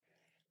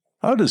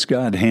How does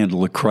God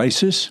handle a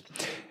crisis?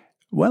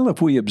 Well,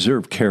 if we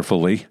observe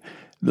carefully,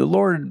 the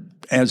Lord,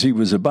 as he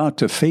was about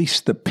to face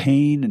the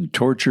pain and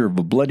torture of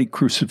a bloody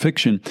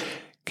crucifixion,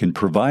 can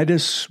provide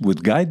us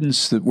with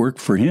guidance that worked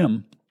for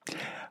him.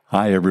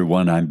 Hi,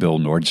 everyone. I'm Bill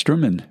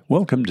Nordstrom, and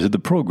welcome to the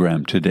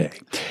program today.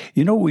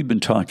 You know, we've been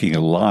talking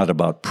a lot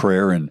about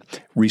prayer in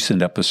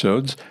recent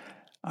episodes.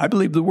 I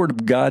believe the Word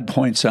of God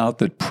points out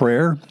that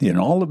prayer, in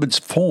all of its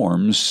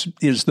forms,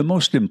 is the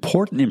most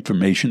important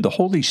information the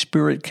Holy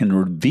Spirit can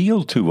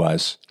reveal to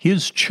us,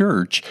 His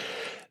church,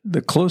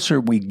 the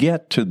closer we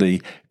get to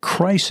the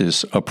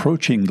crisis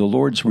approaching the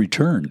Lord's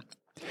return.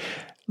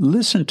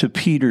 Listen to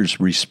Peter's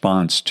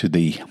response to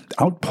the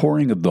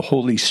outpouring of the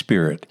Holy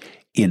Spirit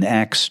in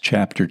Acts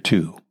chapter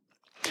 2.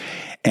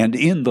 And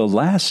in the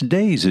last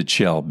days it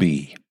shall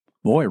be.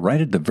 Boy, right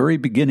at the very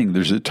beginning,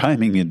 there's a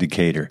timing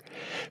indicator.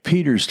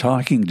 Peter's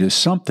talking to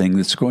something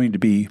that's going to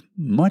be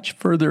much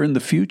further in the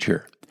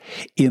future.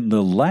 In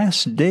the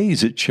last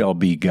days it shall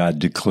be, God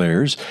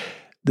declares,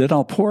 that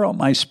I'll pour out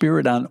my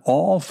Spirit on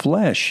all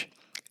flesh,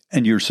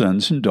 and your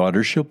sons and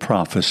daughters shall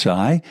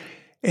prophesy,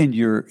 and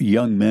your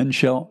young men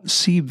shall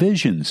see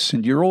visions,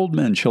 and your old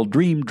men shall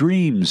dream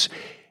dreams,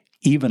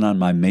 even on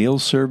my male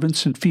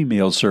servants and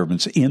female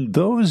servants. In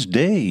those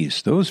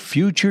days, those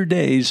future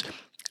days,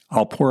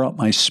 I'll pour out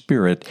my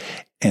Spirit,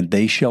 and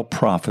they shall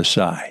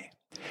prophesy.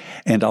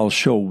 And I'll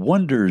show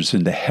wonders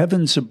in the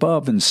heavens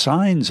above and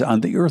signs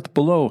on the earth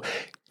below,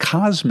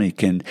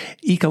 cosmic and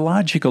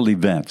ecological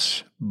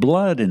events,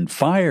 blood and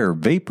fire,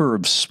 vapor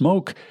of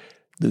smoke.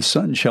 The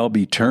sun shall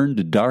be turned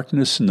to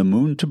darkness and the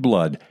moon to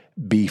blood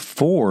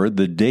before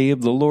the day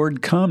of the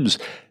Lord comes,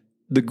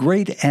 the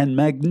great and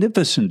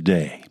magnificent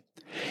day.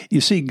 You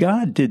see,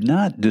 God did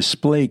not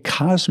display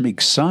cosmic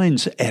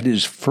signs at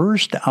His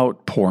first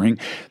outpouring,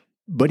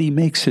 but He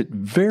makes it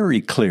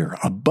very clear,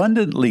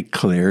 abundantly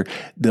clear,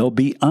 they'll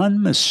be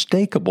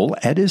unmistakable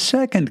at His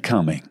second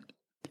coming.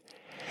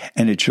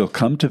 And it shall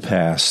come to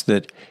pass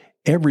that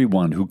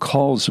everyone who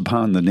calls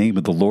upon the name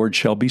of the Lord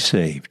shall be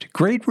saved.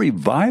 Great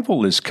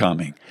revival is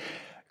coming.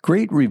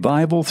 Great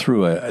revival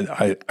through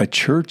a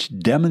church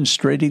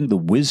demonstrating the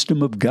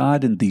wisdom of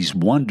God and these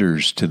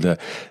wonders to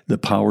the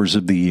powers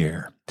of the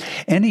air.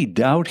 Any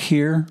doubt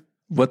here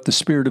what the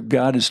Spirit of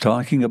God is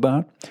talking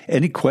about?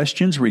 Any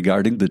questions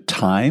regarding the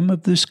time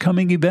of this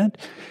coming event?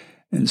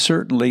 And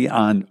certainly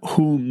on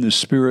whom the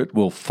Spirit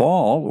will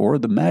fall or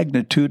the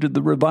magnitude of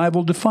the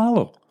revival to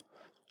follow?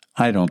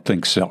 I don't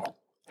think so.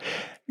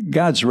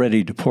 God's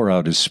ready to pour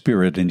out His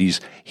Spirit, and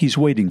He's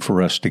waiting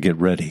for us to get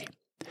ready.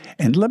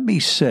 And let me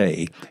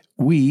say,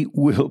 we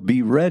will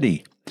be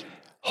ready.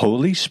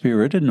 Holy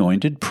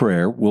Spirit-anointed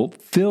prayer will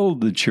fill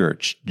the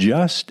church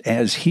just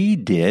as He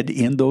did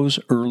in those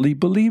early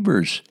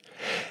believers.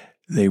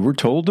 They were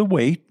told to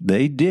wait,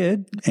 they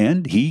did,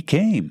 and He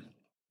came.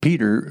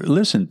 Peter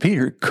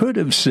could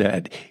have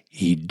said,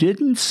 he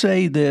didn't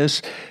say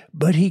this,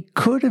 but he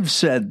could have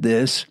said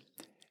this,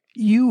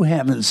 you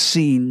haven't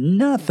seen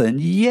nothing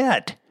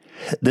yet.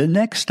 The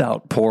next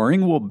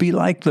outpouring will be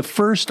like the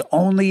first,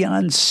 only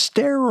on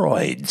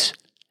steroids.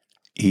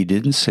 He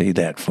didn't say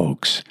that,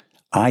 folks.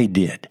 I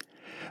did.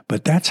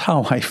 But that's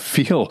how I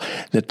feel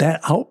that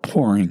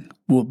outpouring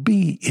will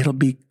be. It'll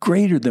be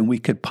greater than we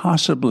could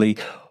possibly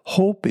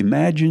hope,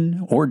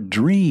 imagine, or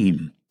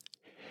dream.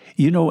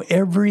 You know,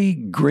 every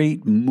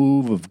great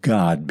move of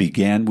God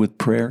began with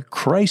prayer,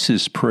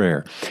 crisis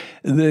prayer,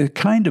 the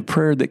kind of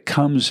prayer that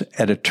comes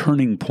at a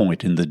turning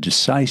point in the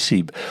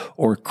decisive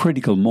or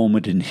critical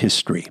moment in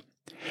history.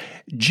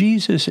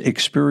 Jesus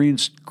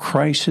experienced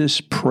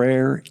crisis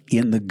prayer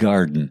in the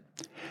garden.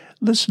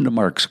 Listen to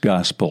Mark's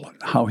Gospel,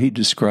 how he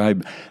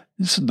described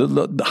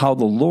how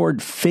the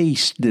Lord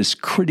faced this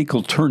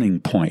critical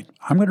turning point.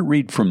 I'm going to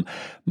read from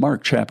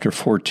Mark chapter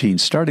 14,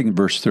 starting in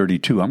verse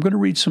 32. I'm going to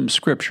read some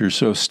scriptures,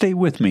 so stay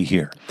with me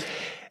here.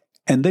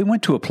 And they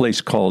went to a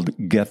place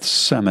called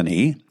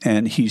Gethsemane,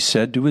 and he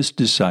said to his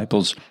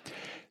disciples,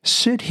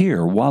 "Sit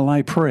here while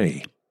I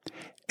pray."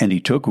 And he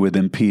took with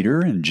him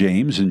Peter and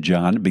James and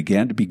John and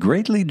began to be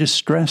greatly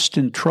distressed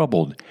and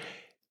troubled.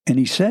 And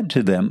he said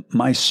to them,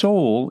 "My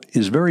soul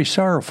is very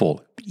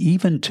sorrowful,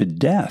 even to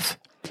death.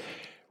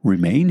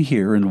 Remain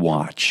here and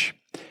watch."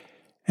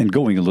 And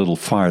going a little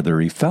farther,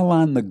 he fell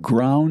on the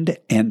ground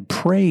and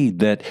prayed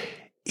that,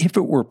 if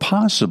it were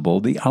possible,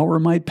 the hour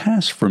might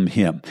pass from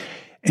him.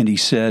 And he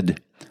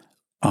said,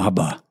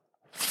 "Abba,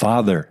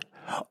 Father,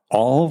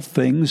 all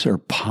things are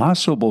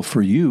possible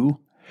for you.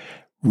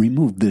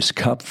 Remove this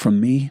cup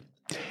from me.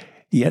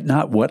 Yet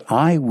not what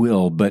I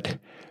will, but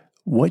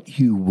what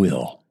you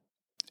will."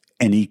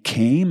 And he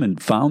came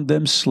and found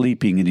them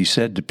sleeping, and he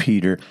said to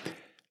Peter,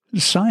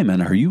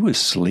 "Simon, are you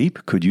asleep?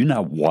 Could you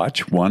not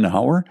watch 1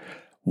 hour?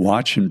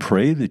 Watch and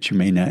pray that you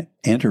may not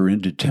enter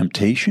into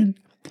temptation.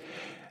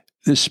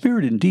 The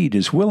spirit indeed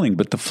is willing,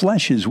 but the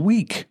flesh is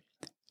weak."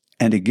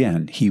 And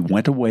again he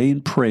went away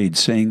and prayed,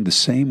 saying the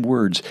same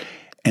words.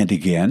 And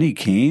again he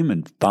came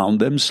and found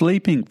them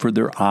sleeping, for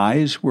their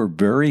eyes were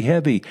very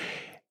heavy,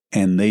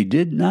 and they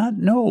did not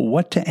know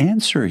what to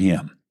answer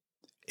him.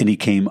 And he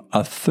came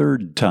a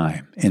third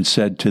time and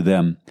said to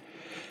them,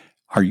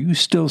 "Are you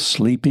still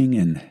sleeping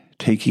and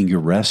taking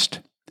your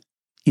rest?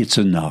 It's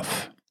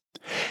enough.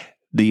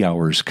 The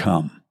hour's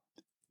come.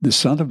 The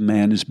Son of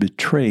Man is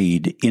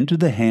betrayed into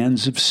the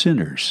hands of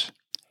sinners.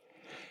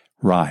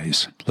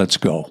 Rise, let's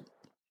go."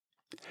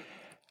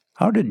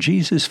 How did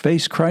Jesus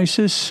face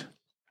crisis?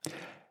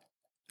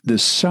 The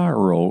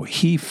sorrow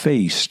he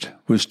faced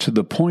was to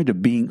the point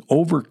of being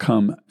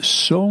overcome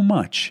so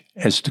much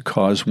as to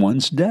cause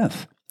one's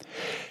death.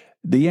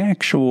 The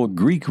actual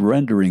Greek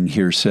rendering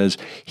here says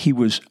he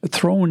was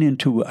thrown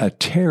into a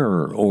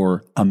terror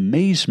or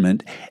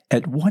amazement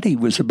at what he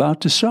was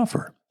about to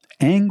suffer,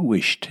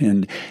 anguished,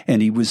 and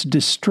he was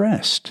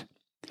distressed.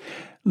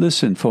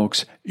 Listen,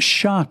 folks,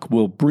 shock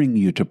will bring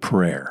you to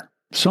prayer.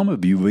 Some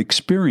of you have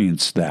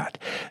experienced that.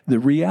 The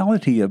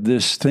reality of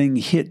this thing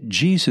hit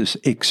Jesus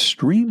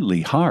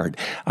extremely hard.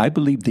 I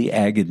believe the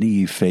agony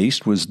he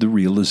faced was the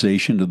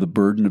realization of the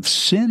burden of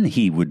sin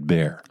he would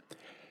bear.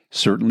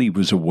 Certainly he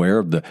was aware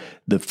of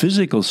the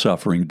physical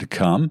suffering to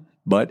come,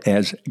 but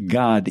as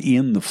God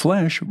in the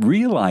flesh,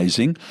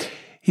 realizing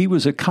he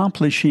was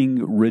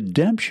accomplishing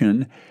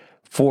redemption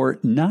for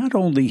not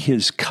only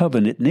his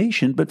covenant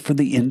nation, but for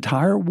the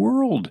entire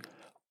world.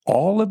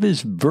 All of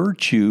his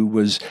virtue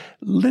was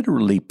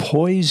literally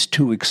poised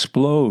to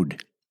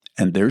explode.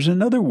 And there's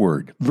another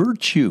word,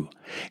 virtue,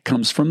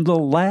 comes from the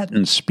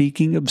Latin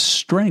speaking of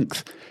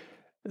strength.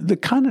 The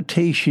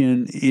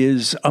connotation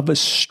is of a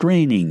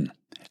straining.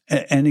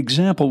 An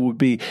example would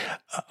be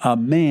a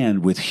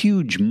man with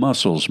huge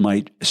muscles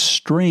might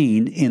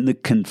strain in the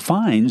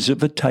confines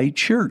of a tight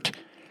shirt.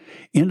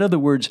 In other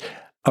words,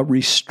 a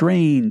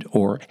restrained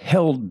or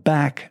held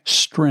back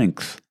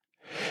strength.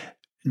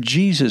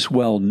 Jesus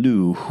well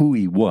knew who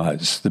he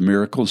was, the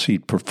miracles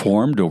he'd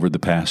performed over the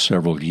past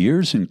several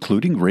years,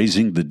 including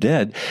raising the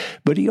dead,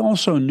 but he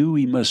also knew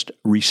he must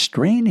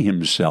restrain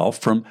himself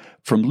from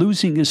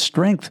losing his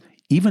strength,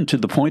 even to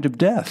the point of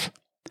death,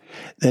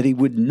 that he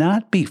would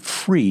not be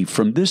free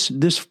from this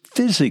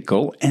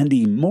physical and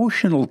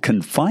emotional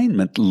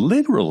confinement,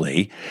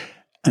 literally,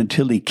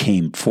 until he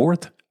came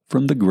forth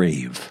from the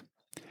grave.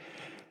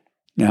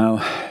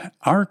 Now,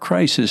 our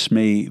crisis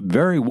may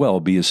very well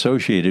be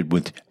associated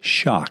with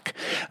shock,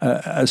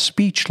 a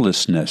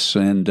speechlessness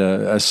and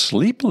a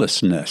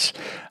sleeplessness,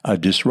 a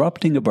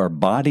disrupting of our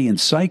body and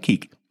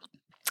psyche.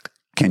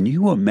 Can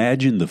you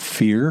imagine the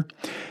fear,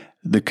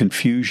 the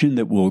confusion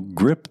that will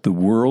grip the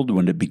world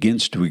when it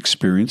begins to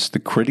experience the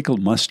critical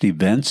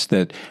must-events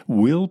that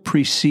will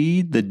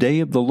precede the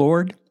day of the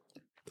Lord?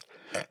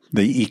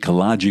 The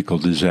ecological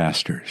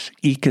disasters,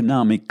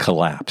 economic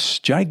collapse,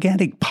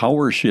 gigantic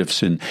power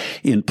shifts in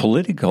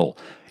global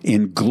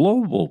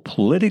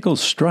political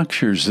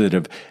structures that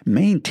have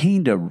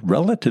maintained a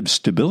relative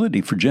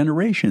stability for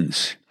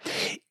generations.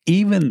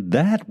 Even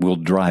that will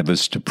drive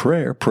us to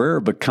prayer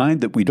of a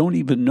kind that we don't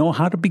even know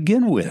how to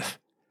begin with.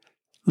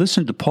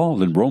 Listen to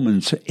Paul in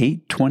Romans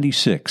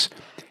 8:26.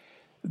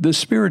 The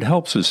Spirit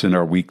helps us in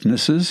our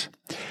weaknesses,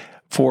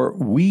 for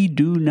we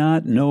do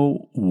not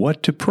know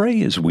what to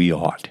pray as we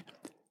ought.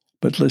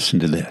 But listen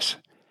to this.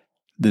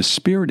 The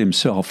Spirit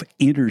himself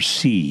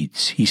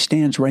intercedes. He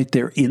stands right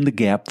there in the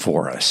gap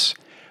for us,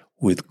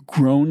 with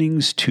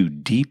groanings too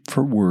deep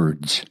for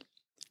words.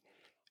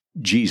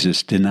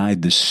 Jesus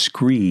denied the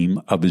scream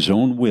of his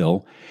own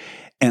will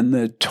and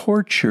the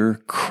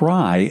torture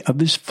cry of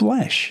his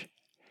flesh,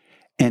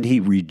 and he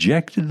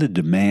rejected the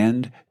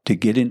demand to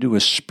get into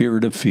a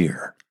spirit of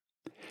fear.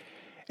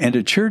 And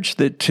a church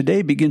that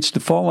today begins to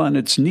fall on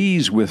its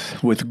knees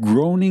with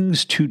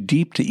groanings too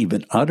deep to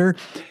even utter,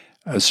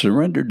 a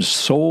surrendered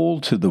soul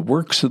to the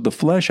works of the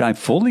flesh, I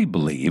fully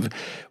believe,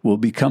 will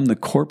become the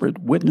corporate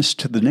witness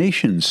to the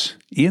nations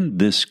in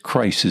this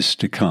crisis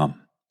to come.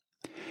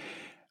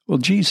 Well,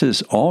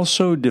 Jesus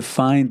also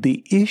defined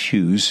the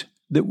issues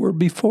that were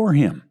before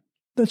him.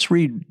 Let's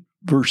read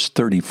verse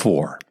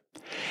 34.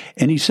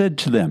 And he said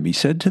to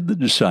the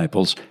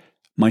disciples,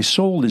 "My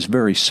soul is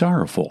very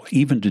sorrowful,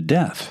 even to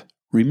death.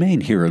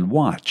 Remain here and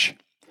watch."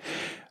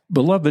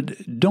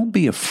 Beloved, don't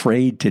be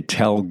afraid to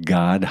tell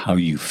God how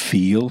you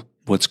feel,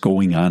 what's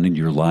going on in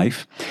your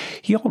life.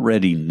 He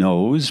already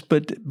knows,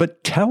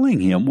 but telling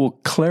him will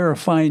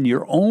clarify in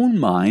your own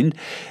mind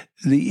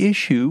the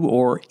issue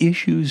or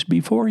issues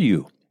before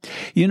you.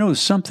 You know,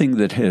 something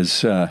that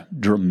has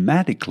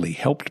dramatically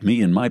helped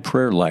me in my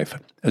prayer life,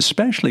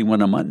 especially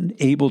when I'm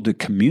unable to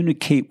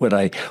communicate what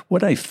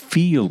I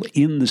feel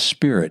in the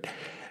Spirit,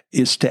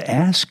 is to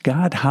ask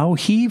God how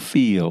he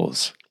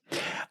feels.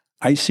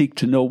 I seek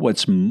to know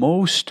what's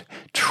most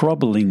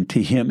troubling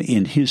to him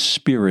in his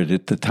spirit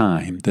at the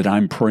time that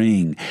I'm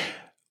praying.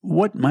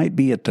 What might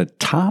be at the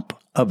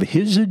top of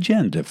his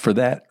agenda for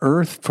the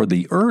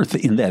earth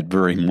in that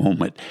very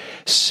moment.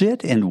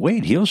 Sit and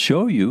wait. He'll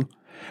show you.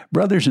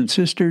 Brothers and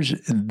sisters,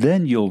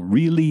 then you'll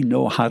really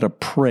know how to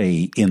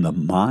pray in the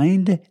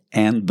mind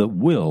and the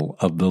will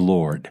of the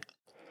Lord.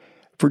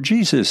 For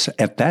Jesus,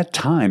 at that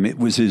time, it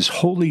was his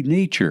holy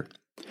nature.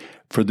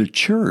 For the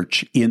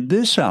church, in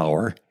this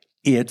hour,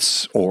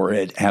 or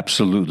it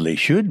absolutely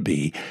should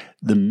be,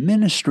 the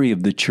ministry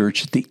of the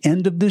church at the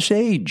end of this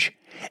age,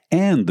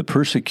 and the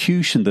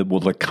persecution that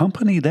will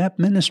accompany that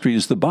ministry,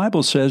 as the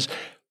Bible says,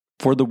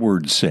 for the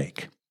word's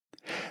sake.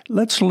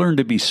 Let's learn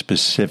to be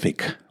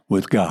specific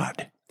with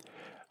God.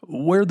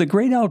 Where the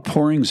great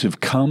outpourings have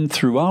come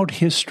throughout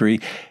history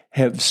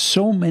have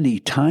so many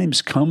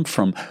times come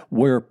from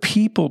where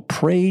people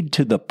prayed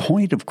to the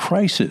point of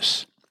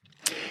crisis.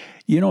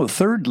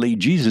 Thirdly,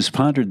 Jesus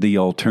pondered the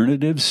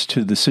alternatives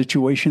to the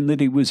situation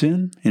that he was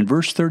in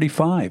verse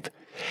 35.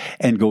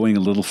 And going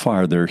a little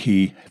farther,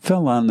 he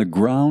fell on the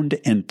ground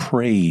and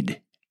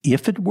prayed,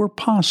 if it were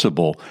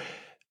possible,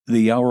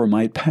 the hour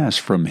might pass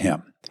from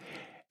him.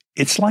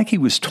 It's like he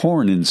was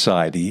torn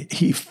inside.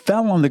 He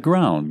fell on the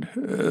ground,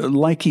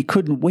 like he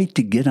couldn't wait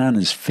to get on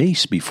his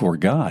face before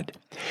God.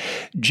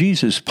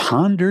 Jesus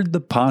pondered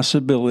the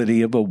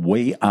possibility of a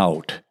way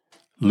out.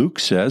 Luke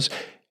says,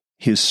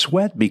 his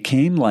sweat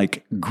became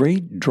like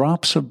great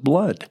drops of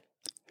blood.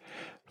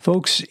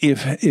 Folks,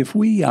 if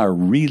we are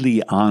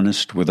really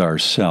honest with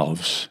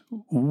ourselves,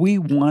 we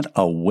want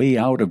a way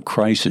out of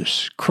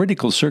crisis,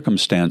 critical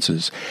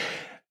circumstances,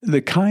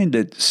 the kind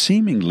that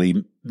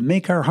seemingly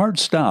make our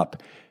hearts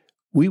stop.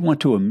 We want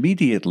to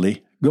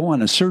immediately go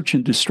on a search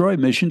and destroy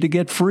mission to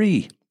get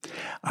free.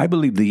 I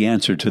believe the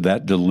answer to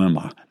that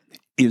dilemma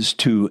is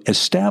to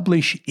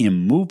establish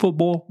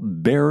immovable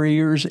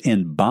barriers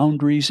and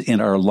boundaries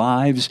in our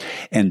lives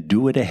and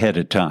do it ahead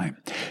of time.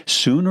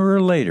 Sooner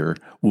or later,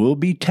 we'll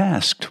be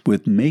tasked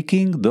with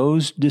making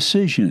those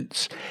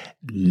decisions.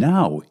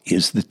 Now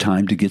is the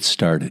time to get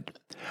started.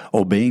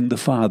 Obeying the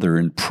Father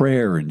in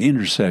prayer and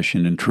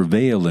intercession and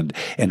travail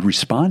and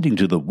responding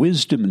to the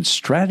wisdom and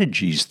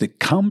strategies that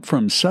come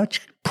from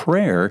such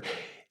prayer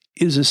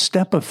is a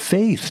step of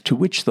faith to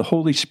which the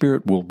Holy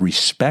Spirit will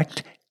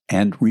respect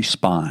and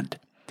respond.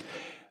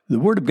 The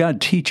Word of God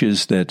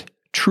teaches that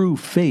true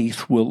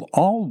faith will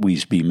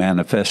always be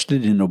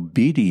manifested in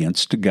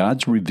obedience to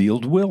God's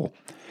revealed will.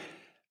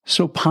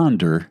 So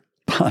ponder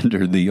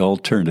the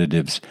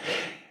alternatives.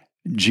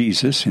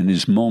 Jesus, in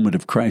his moment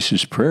of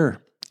crisis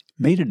prayer,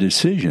 made a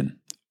decision.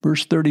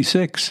 Verse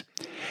 36,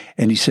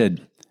 and he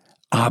said,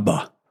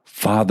 Abba,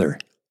 Father,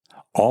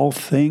 all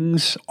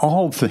things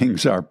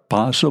are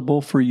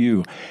possible for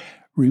you.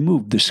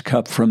 Remove this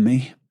cup from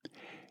me,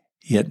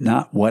 yet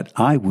not what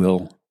I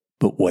will,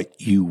 but what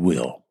you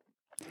will.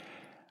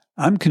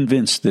 I'm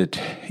convinced that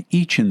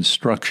each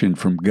instruction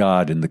from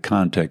God in the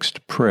context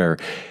of prayer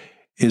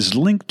is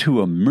linked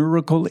to a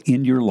miracle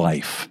in your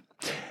life,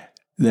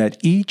 that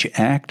each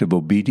act of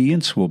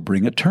obedience will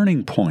bring a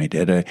turning point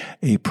at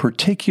a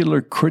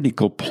particular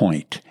critical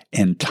point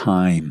and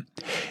time.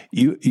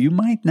 You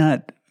might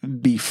not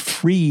be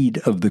freed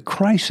of the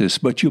crisis,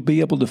 but you'll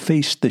be able to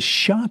face the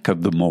shock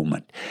of the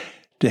moment,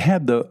 to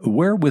have the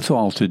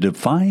wherewithal to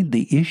define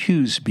the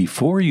issues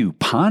before you,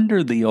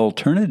 ponder the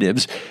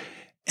alternatives,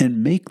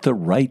 and make the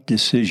right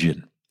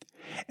decision.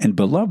 And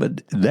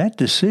beloved, that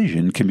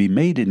decision can be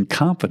made in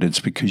confidence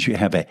because you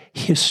have a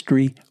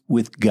history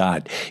with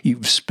God.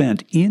 You've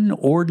spent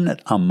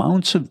inordinate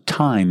amounts of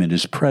time in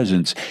His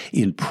presence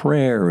in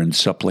prayer and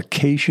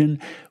supplication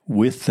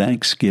with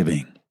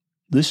thanksgiving.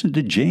 Listen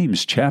to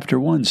James chapter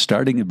 1,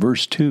 starting at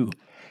verse 2.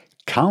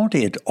 Count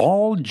it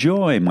all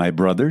joy, my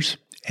brothers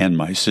and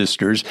my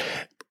sisters,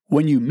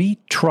 when you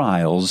meet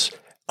trials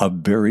of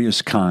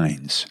various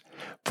kinds.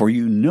 For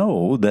you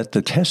know that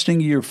the testing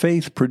of your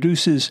faith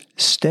produces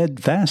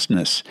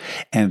steadfastness,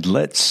 and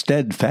let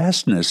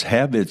steadfastness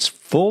have its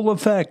full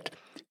effect,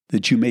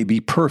 that you may be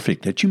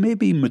perfect, that you may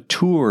be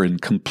mature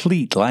and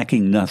complete,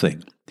 lacking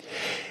nothing.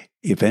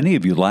 If any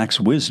of you lacks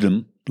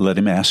wisdom, let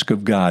him ask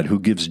of God, who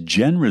gives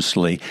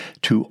generously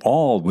to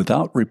all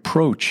without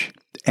reproach,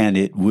 and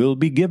it will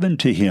be given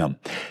to him.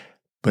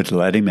 But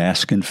let him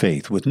ask in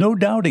faith, with no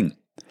doubting.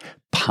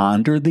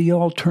 Ponder the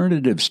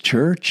alternatives,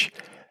 church,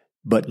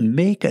 but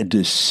make a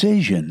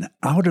decision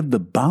out of the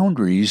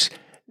boundaries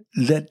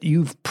that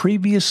you've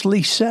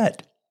previously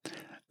set.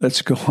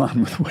 Let's go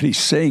on with what he's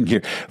saying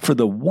here. For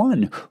the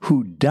one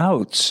who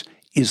doubts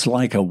is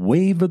like a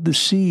wave of the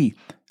sea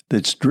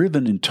that's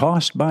driven and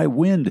tossed by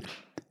wind.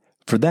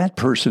 For that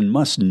person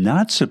must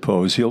not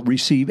suppose he'll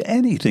receive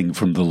anything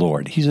from the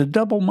Lord. He's a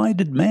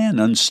double-minded man,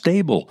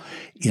 unstable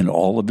in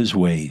all of his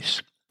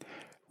ways.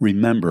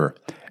 Remember,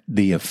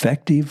 the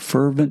effective,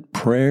 fervent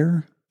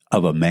prayer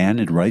of a man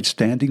in right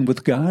standing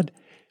with God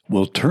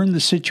will turn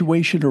the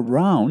situation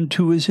around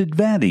to his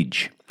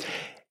advantage.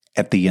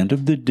 At the end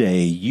of the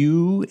day,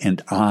 you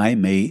and I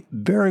may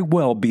very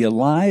well be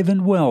alive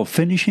and well,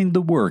 finishing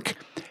the work,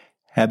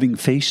 having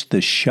faced the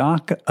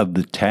shock of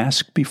the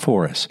task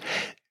before us,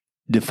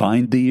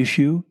 defined the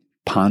issue,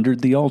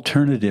 pondered the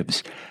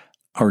alternatives.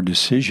 Our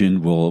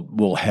decision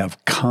will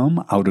have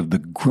come out of the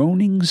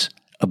groanings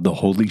of the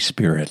Holy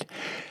Spirit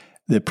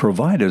that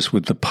provide us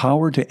with the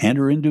power to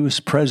enter into His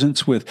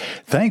presence with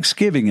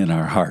thanksgiving in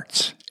our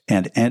hearts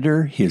and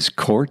enter His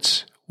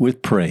courts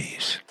with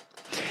praise.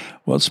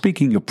 Well,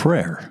 speaking of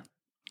prayer,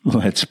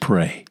 let's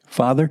pray.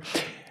 Father,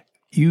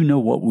 you know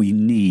what we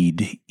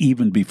need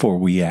even before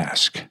we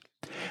ask.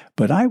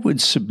 But I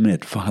would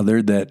submit,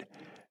 Father, that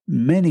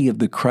many of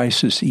the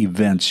crisis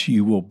events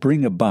you will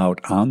bring about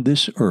on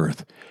this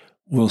earth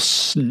will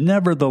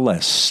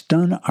nevertheless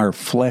stun our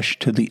flesh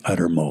to the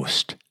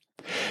uttermost.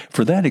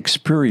 For that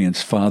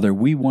experience, Father,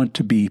 we want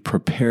to be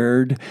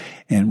prepared,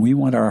 and we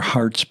want our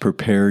hearts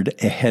prepared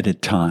ahead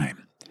of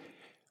time.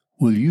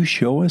 Will you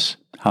show us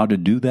how to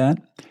do that?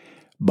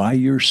 By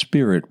your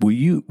Spirit, will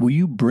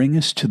you bring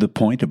us to the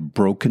point of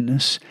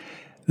brokenness,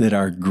 that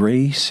our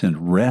grace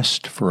and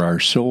rest for our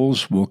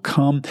souls will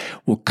come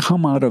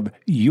out of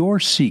your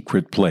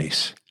secret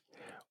place,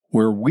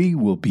 where we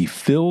will be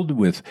filled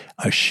with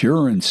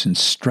assurance and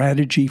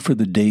strategy for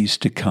the days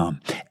to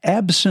come,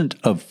 absent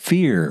of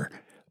fear,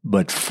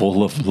 but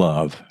full of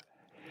love.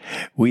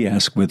 We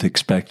ask with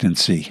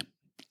expectancy.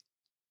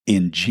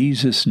 In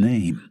Jesus'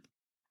 name,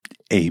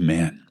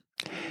 amen.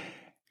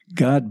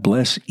 God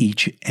bless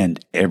each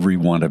and every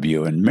one of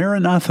you. And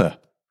Maranatha,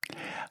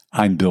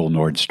 I'm Bill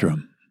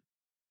Nordstrom.